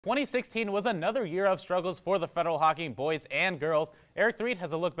2016 was another year of struggles for the Federal Hocking boys and girls. Erik Threet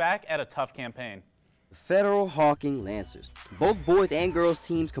has a look back at a tough campaign. Federal Hocking Lancers. Both boys and girls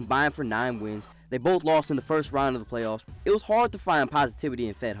teams combined for 9 wins. They both lost in the first round of the playoffs. It was hard to find positivity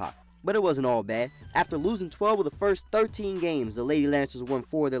in Fed Hoc, but it wasn't all bad. After losing 12 of the first 13 games, the Lady Lancers won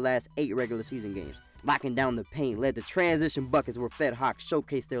 4 of their last 8 regular season games. Locking down the paint led to transition buckets where Fed Hoc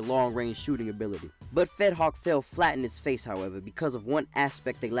showcased their long-range shooting ability. But Fed Hoc fell flat in its face, however, because of one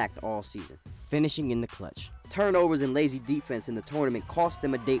aspect they lacked all season: finishing in the clutch. Turnovers and lazy defense in the tournament cost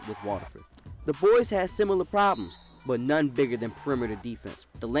them a date with Waterford. The boys had similar problems, but none bigger than perimeter defense.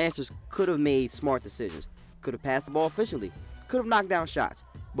 The Lancers could have made smart decisions, could have passed the ball efficiently, could have knocked down shots,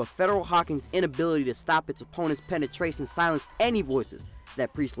 but Federal Hocking's inability to stop its opponent's penetration silenced any voices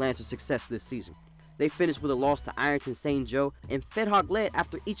that preached Lancers' success this season. They finished with a loss to Ironton St. Joe, and Fed Hoc led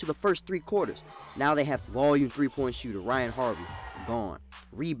after each of the first 3 quarters. Now they have volume 3-point shooter Ryan Harvey, gone.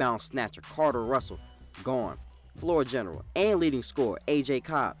 Rebound snatcher Carter Russell, gone. Floor general and leading scorer AJ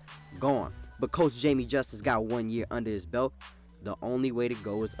Cobb, gone. But Coach Jamie Justice got 1 year under his belt. The only way to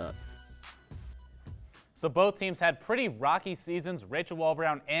go is up. So both teams had pretty rocky seasons. Rachel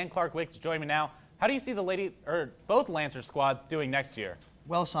Wallbrown and Clark Wick join me now. How do you see the both Lancer squads doing next year?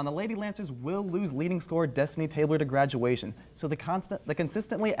 Well, Sean, the Lady Lancers will lose leading scorer Destiny Taylor to graduation, so the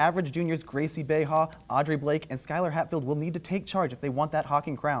consistently average juniors Gracie Bayhaw, Audrey Blake, and Skylar Hatfield will need to take charge if they want that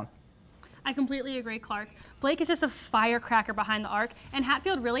Hocking crown. I completely agree, Clark. Blake is just a firecracker behind the arc, and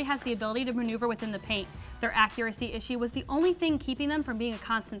Hatfield really has the ability to maneuver within the paint. Their accuracy issue was the only thing keeping them from being a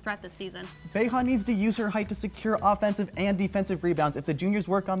constant threat this season. Bayhaw needs to use her height to secure offensive and defensive rebounds. If the juniors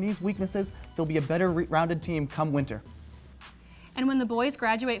work on these weaknesses, they'll be a better rounded team come winter. And when the boys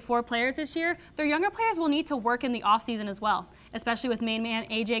graduate 4 players this year, their younger players will need to work in the offseason as well, especially with main man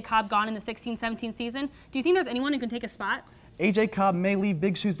AJ Cobb gone in the 16-17 season. Do you think there's anyone who can take a spot? AJ Cobb may leave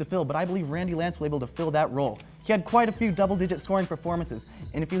big shoes to fill, but I believe Randy Lance will be able to fill that role. He had quite a few double-digit scoring performances,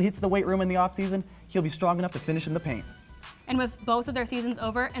 and if he hits the weight room in the offseason, he'll be strong enough to finish in the paint. And with both of their seasons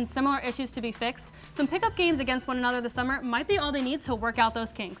over and similar issues to be fixed, some pickup games against one another this summer might be all they need to work out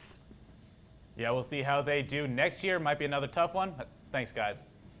those kinks. Yeah, we'll see how they do next year. Might be another tough one. Thanks, guys.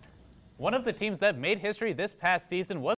 One of the teams that made history this past season was